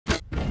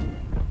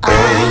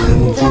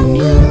the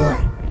new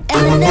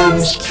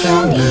M&M's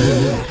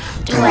candy.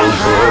 Do I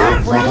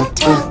have what it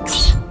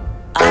takes?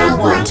 I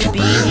want to be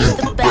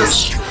the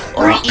best,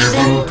 or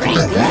even pretty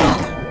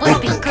good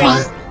would be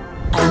great.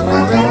 I'm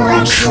a little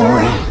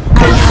unsure,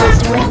 I have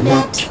to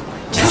admit.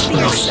 Just be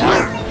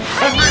yourself.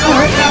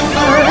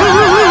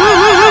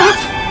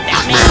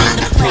 That man in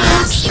the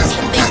plant seems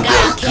to think I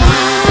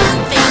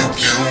can. Thank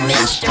you,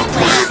 Mr.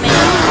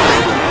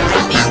 Plantman. I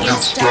think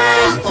it's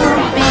time for a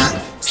big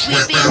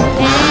sweeping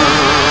pan.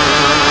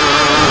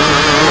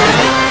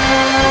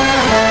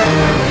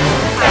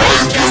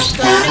 I'm just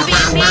gonna be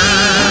me.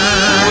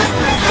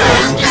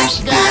 I'm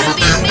just gonna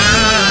be me.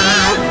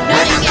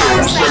 Nothing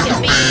else I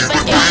can be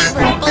but a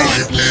purple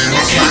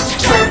peanut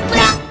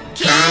chocolate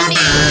candy.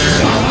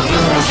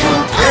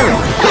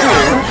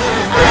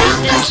 I'm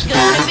just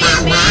gonna be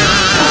me.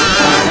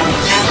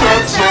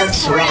 That sounds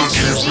sort of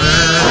cheesy. I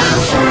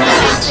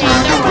might say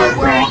the wrong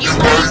word, you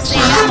might say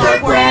I'm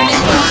awkward,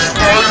 and I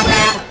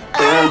would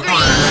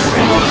agree.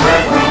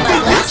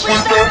 But let's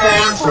leave the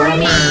room for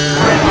me.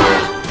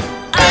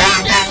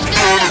 I'm just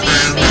gonna be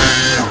me.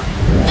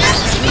 This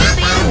is me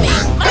being me.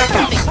 My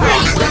perfect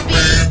party would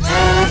be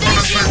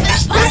finishing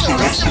this puzzle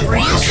with some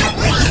ranch and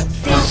green.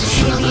 This is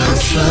she being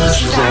she.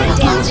 She's on a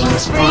dancing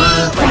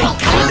spree, but it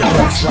kinda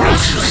looks like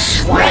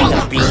she's wanting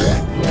to be.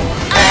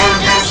 I'm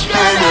just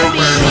gonna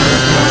be me.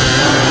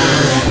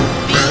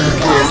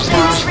 Because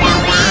there's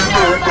really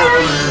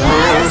nobody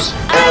else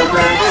I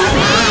wanna be.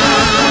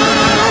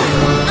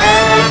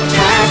 I'm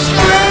just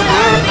gonna be.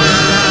 I'm the new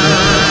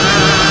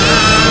M&M's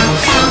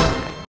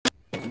candy.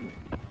 Do I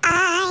have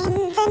what it takes?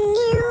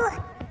 I want to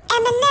be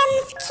the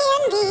best,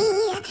 or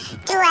even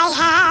pretty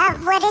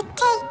good would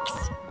be great.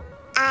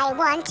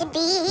 I'm a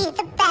little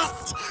unsure,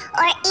 I have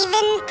to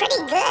admit. Just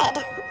be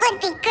yourself,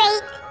 and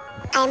you can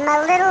do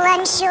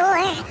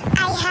it!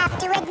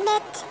 That man in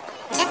the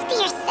plant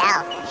seems to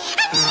think I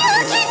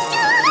can.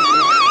 Thank you,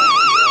 Mr.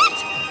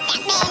 Plantman.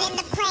 I think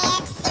it's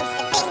time for a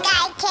big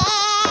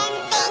sweeping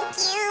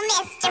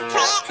pan.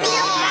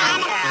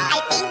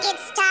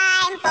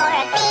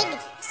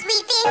 I'm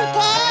just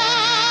gonna be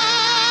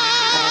me.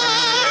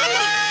 I'm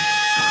just gonna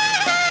be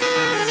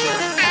me.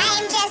 Nothing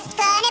else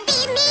I can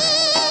be but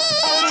a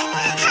purpley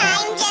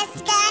peanut-shaped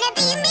chocolate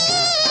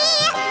candy.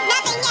 She's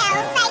really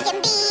peanut-shaped.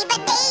 Oh,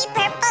 hello.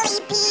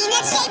 I'm just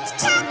gonna be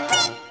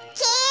me.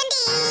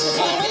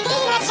 That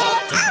sounds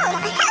sort of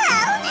cheesy.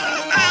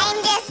 I might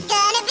say the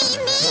wrong word.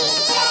 You might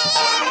say I'm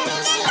awkward.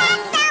 And hey,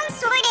 I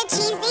would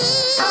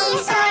agree. She's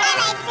really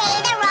awkward. But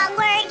let's leave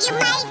that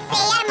line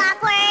for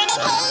me.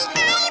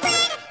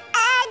 I'm just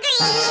gonna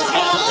be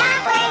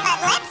me.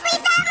 This is me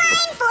being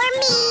me. My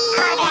perfect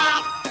party would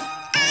be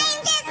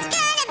finishing this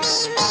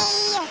puzzle of some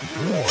brie and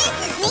chablis.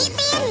 This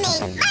is she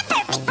being she.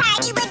 She's on a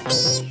dancing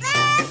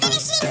spree, but it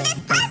kinda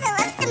looks like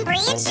she's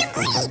swatting a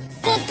bee.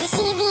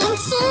 I'm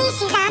just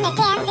gonna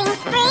be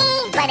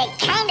me.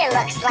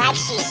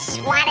 Because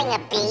there's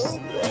really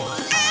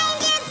nobody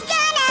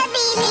else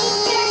I wanna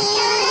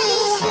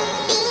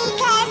be.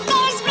 I'm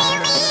just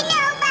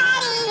gonna be me.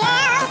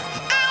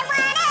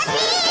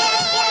 I'm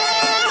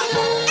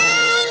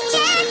the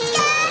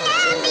new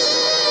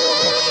M&M's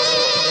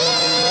candy.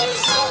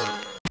 Do I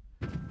have what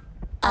it takes?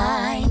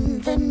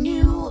 I want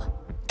to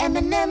be the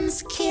best,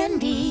 or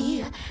even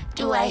pretty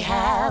good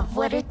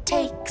would be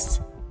great.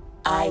 I'm a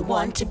little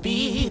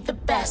unsure,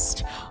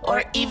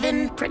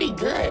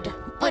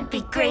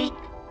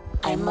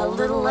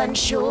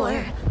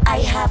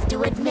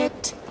 I have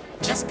to admit.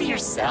 Just be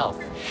yourself,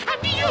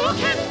 and you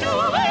can do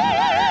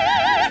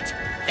it!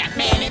 That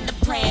man in the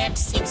plant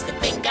seems to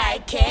think I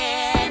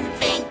can.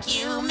 Thank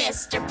you,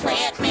 Mr.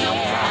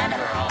 Plantman.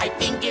 I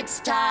think it's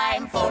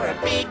time for a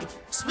big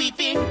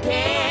sweeping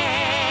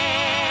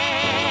pan.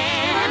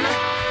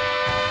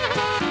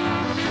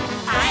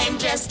 I'm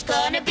just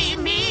gonna be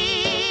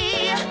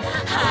me.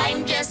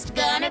 I'm just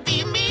gonna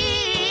be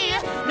me.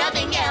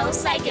 Nothing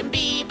else I can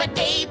be but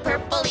a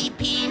purpley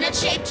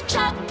peanut-shaped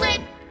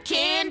chocolate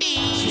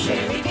candy. She's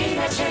really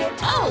peanut-shaped.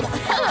 Oh,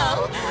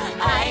 hello.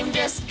 I'm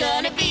just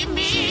gonna be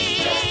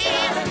me.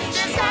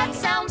 Does that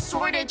sound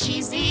sorta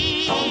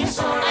cheesy?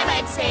 I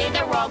might say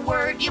the wrong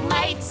word. You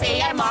might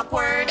say I'm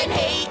awkward. And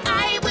hey,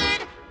 I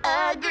would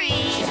agree.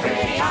 She's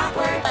pretty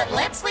awkward. But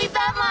let's leave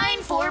that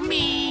line for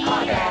me.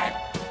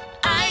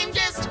 I'm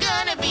just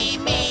gonna be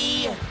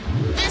me.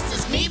 This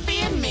is me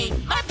being me.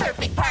 My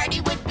perfect party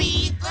would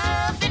be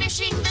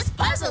finishing this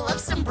puzzle of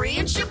some brie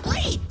and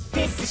chablis.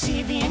 This is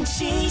she being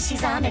she.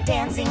 She's on a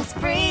dancing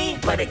spree,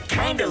 but it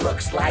kinda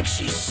looks like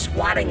she's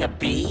swatting a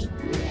bee.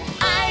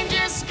 I'm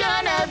just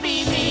gonna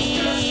be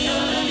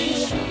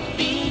me.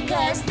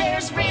 Because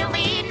there's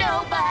really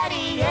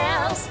nobody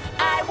else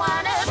I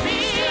wanna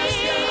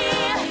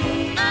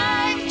be.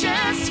 I'm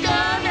just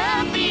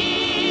gonna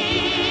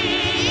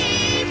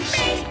be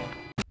me.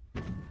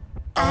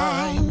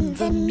 I'm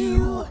the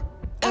new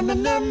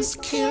M&M's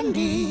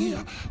candy.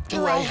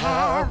 Do I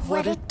have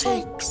what it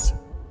takes?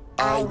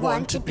 I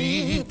want to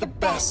be the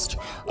best,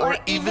 or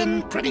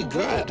even pretty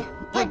good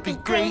would be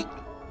great.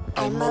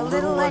 I'm a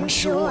little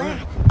unsure,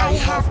 I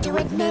have to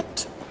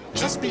admit.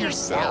 Just be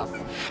yourself,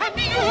 and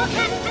you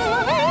can do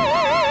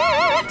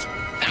it.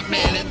 That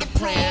man in the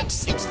plant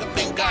seems to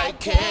think I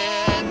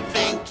can.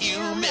 Thank you,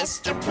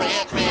 Mr.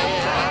 Plant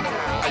Man.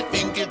 I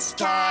think it's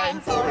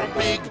time for a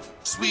big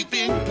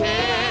sweeping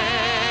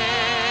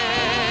pan.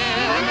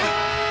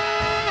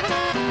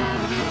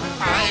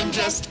 I'm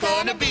just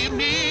gonna be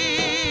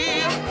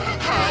me.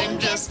 I'm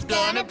just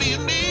gonna be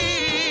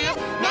me.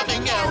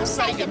 Nothing else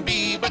I can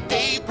be but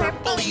a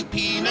purpley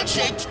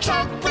peanut-shaped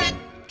chocolate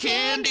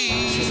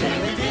candy. She's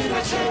very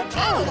peanut-shaped.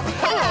 Oh,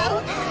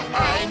 hello.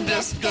 I'm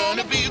just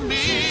gonna be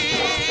me.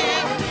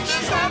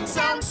 Does that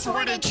sound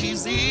sorta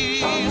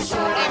cheesy?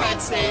 I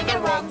might say the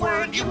wrong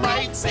word. You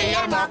might say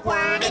I'm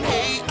awkward. And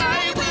hey,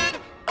 I would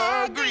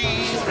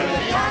agree. She's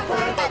really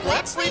awkward. But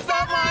let's leave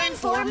that line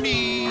for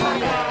me.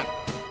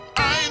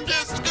 I'm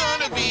just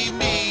gonna be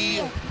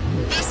me.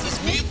 This is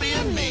me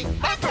being me.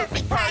 My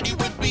perfect party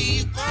would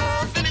be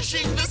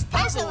finishing this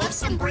puzzle of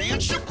some brie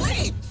and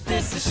chablis.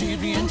 This is she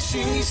being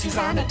she's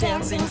on a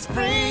dancing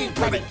spree.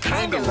 But it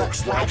kinda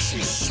looks like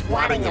she's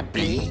swatting a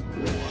bee.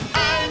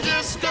 I'm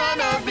just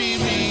gonna be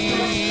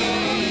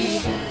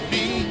me.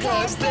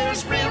 Because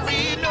there's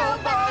really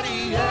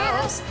nobody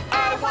else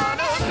I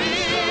wanna be.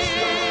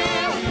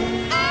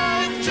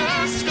 I'm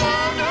just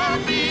gonna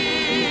be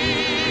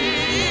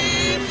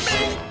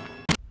me.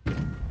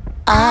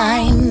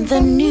 I'm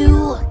the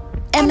new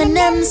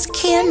M&M's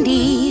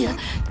candy.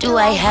 Do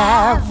I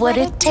have what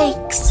it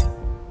takes?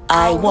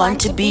 I want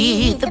to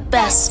be the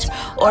best,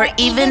 or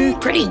even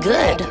pretty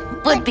good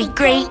would be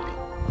great.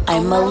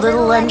 I'm a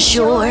little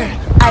unsure,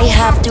 I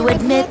have to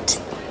admit.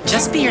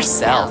 Just be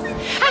yourself,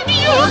 and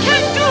you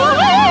can do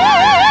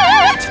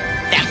it!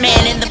 That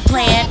man in the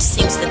plant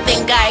seems to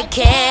think I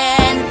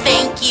can.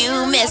 Thank you,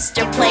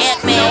 Mr.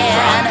 Plant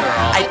Man.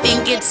 I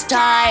think it's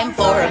time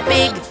for a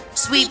big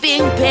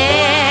sweeping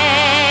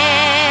pan.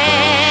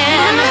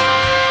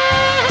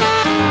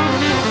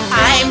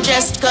 I'm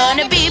just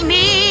gonna be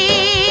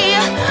me.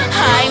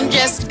 I'm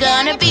just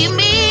gonna be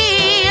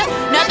me.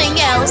 Nothing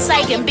else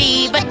I can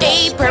be but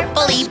a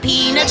purpley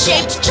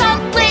peanut-shaped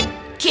chocolate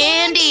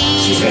candy.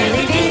 She's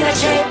really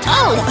peanut-shaped.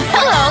 Oh,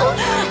 hello.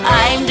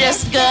 I'm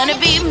just gonna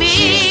be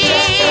me.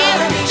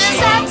 Does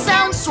that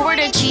sound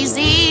sorta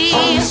cheesy?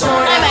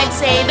 I might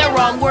say the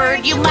wrong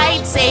word. You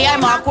might say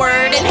I'm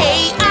awkward. And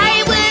hey,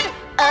 I would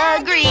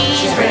agree.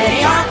 She's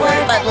pretty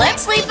awkward. But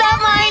let's leave that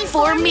line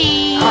for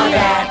me.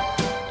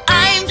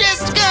 I'm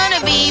just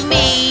gonna be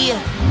me.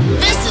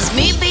 This is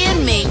me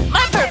being me.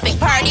 My perfect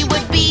party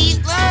would be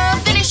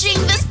finishing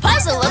this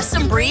puzzle of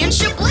some brie and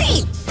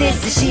chablis.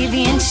 This is she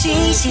being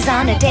she's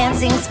on a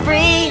dancing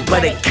spree.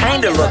 But it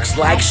kinda looks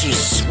like she's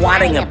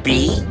swatting a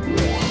bee.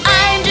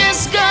 I'm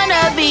just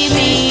gonna be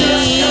me.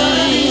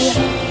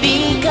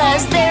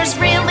 Because there's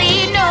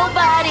really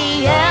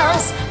nobody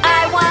else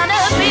I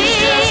wanna be.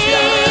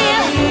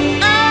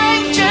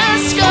 I'm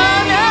just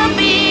gonna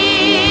be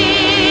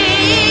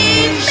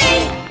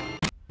me.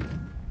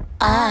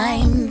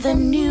 I'm the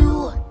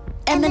new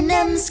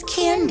M&M's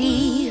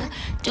candy.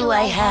 Do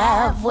I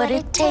have what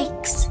it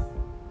takes?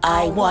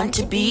 I want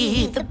to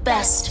be the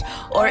best,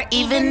 or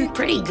even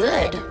pretty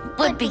good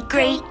would be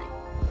great.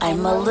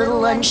 I'm a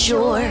little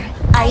unsure,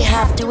 I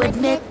have to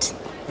admit.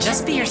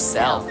 Just be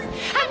yourself,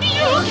 and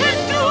you can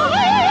do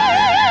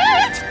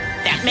it!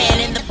 That man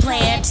in the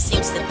plant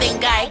seems to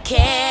think I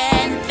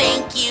can.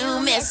 Thank you,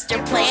 Mr.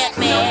 Plant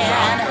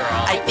Man.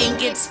 I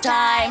think it's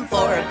time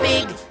for a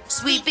big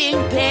sweeping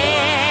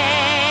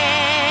pan.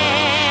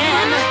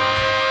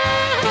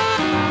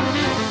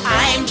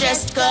 I'm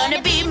just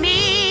gonna be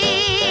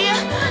me.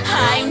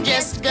 I'm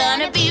just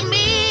gonna be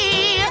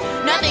me.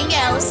 Nothing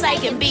else I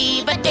can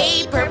be but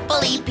a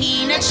purpley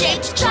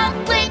peanut-shaped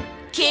chocolate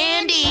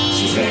candy.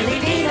 She's really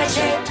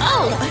peanut-shaped.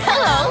 Oh,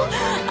 hello.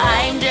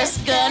 I'm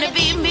just gonna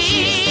be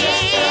me.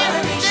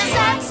 Does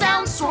that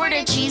sound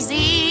sorta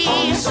cheesy?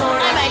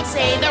 I might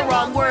say the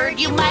wrong word.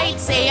 You might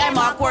say I'm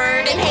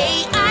awkward. And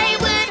hey, I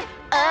would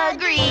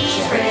agree.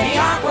 She's pretty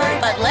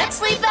awkward. But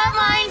let's leave that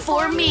line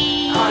for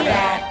me.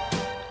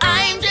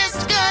 I'm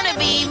just gonna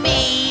be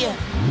me.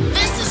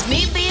 This is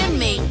me being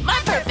me. My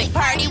perfect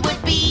party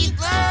would be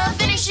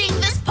finishing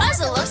this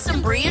puzzle of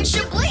some brie and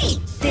chablis.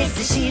 This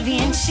is she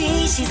being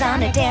she's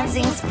on a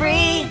dancing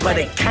spree. But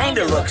it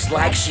kinda looks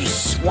like she's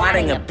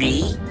swatting a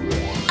bee.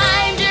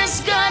 I'm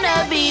just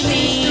gonna be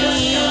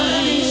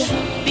me.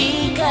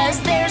 Because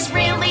there's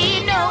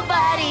really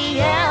nobody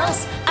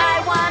else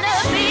I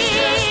wanna be.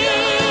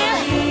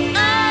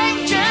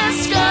 I'm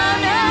just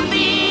gonna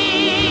be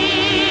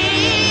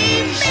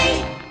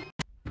me.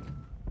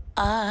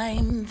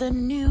 I'm the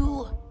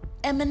new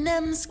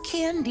M&M's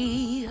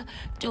candy.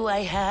 Do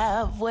I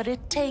have what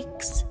it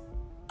takes?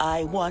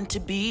 I want to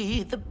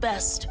be the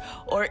best,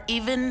 or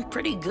even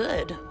pretty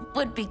good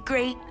would be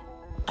great.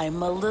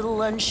 I'm a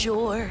little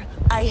unsure,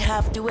 I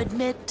have to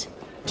admit.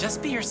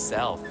 Just be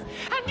yourself,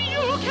 and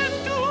you can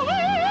do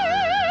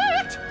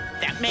it!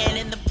 That man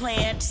in the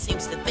plant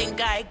seems to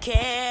think I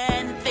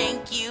can.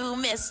 Thank you,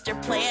 Mr.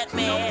 Plant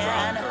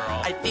Man.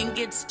 I think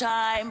it's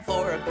time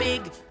for a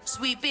big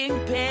sweeping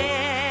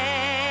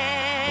pan.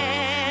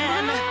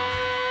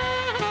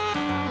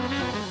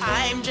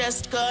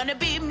 just gonna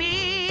be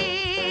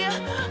me.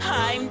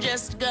 I'm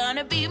just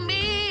gonna be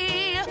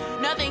me.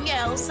 Nothing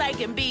else I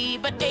can be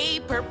but a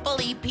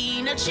purpley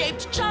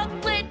peanut-shaped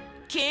chocolate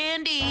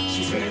candy.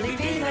 She's really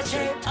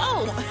peanut-shaped.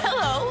 Oh,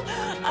 hello.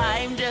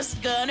 I'm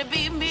just gonna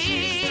be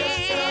me.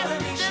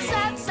 Does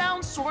that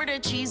sound sorta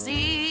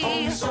cheesy?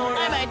 Oh, sorta.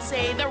 I might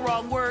say the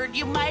wrong word.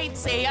 You might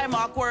say I'm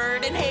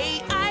awkward. And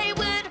hey, I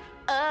would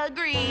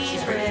agree.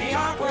 She's pretty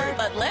awkward.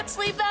 But let's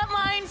leave that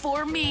line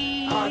for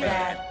me. All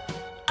that.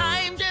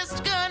 I'm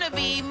just gonna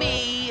be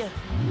me.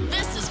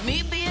 This is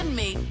me being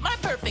me. My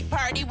perfect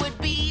party would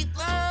be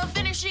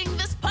finishing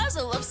this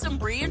puzzle of some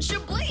brie and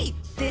chablis.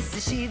 This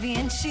is she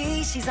being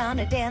she's on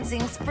a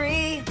dancing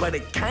spree. But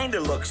it kinda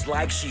looks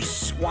like she's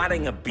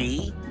swatting a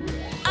bee.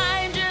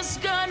 I'm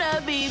just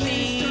gonna be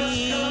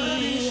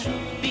me.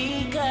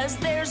 Because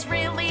there's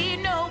really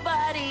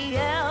nobody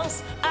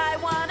else I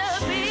wanna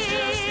be.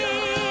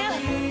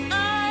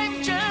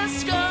 I'm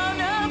just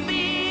gonna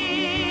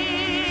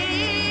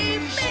be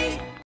me.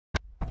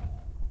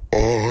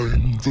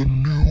 I'm the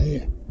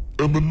new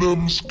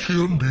M&M's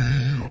candy.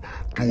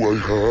 Do I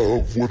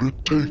have what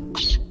it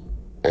takes?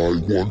 I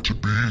want to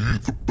be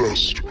the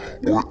best,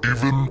 or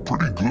even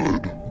pretty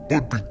good,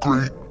 would be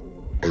great.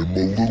 I'm a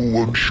little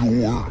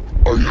unsure,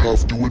 I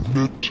have to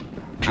admit.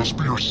 Just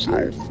be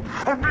yourself,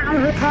 and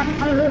you can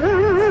do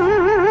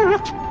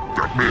it.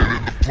 That man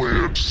in the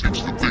plant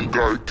seems to think I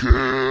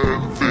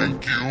can.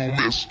 Thank you,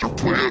 Mr.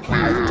 Plant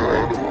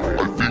Man.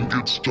 I think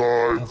it's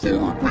time for a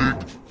big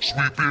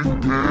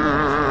sweeping pan.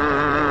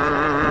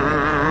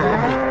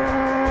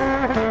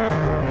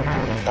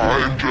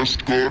 I'm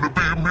just gonna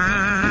be me.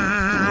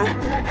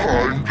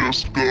 I'm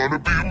just gonna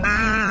be me.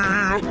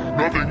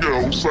 Nothing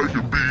else I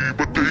can be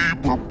but a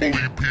purpley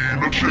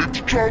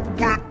peanut-shaped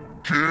chocolate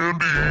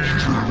candy.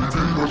 She's really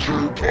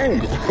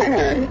peanut-shaped. Oh,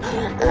 hello.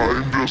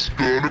 I'm just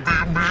gonna be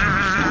me.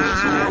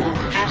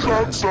 Does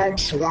that sound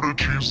sorta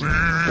cheesy? I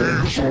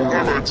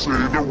might say the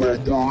wrong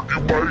word. You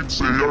might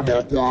say I'm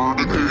awkward.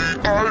 And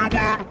hey, I would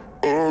agree.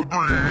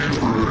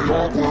 Pretty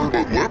awkward.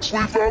 But let's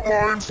leave that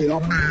line for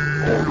me.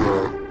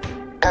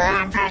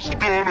 I'm just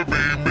gonna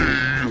be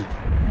me.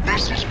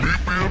 This is me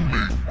being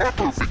me. My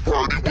perfect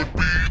party would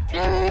be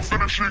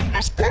finishing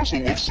this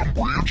puzzle of some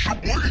brie and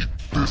chablis.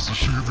 This is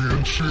she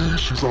being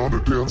she's on a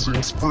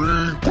dancing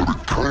spree. But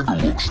it kinda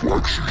looks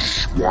like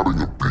she's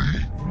swatting a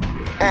bee.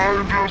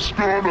 I'm just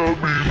gonna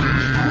be me.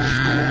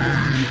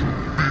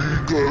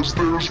 Because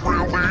there's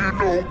really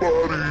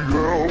nobody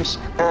else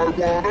I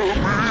wanna be.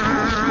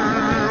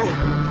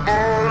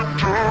 I'm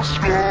just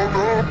gonna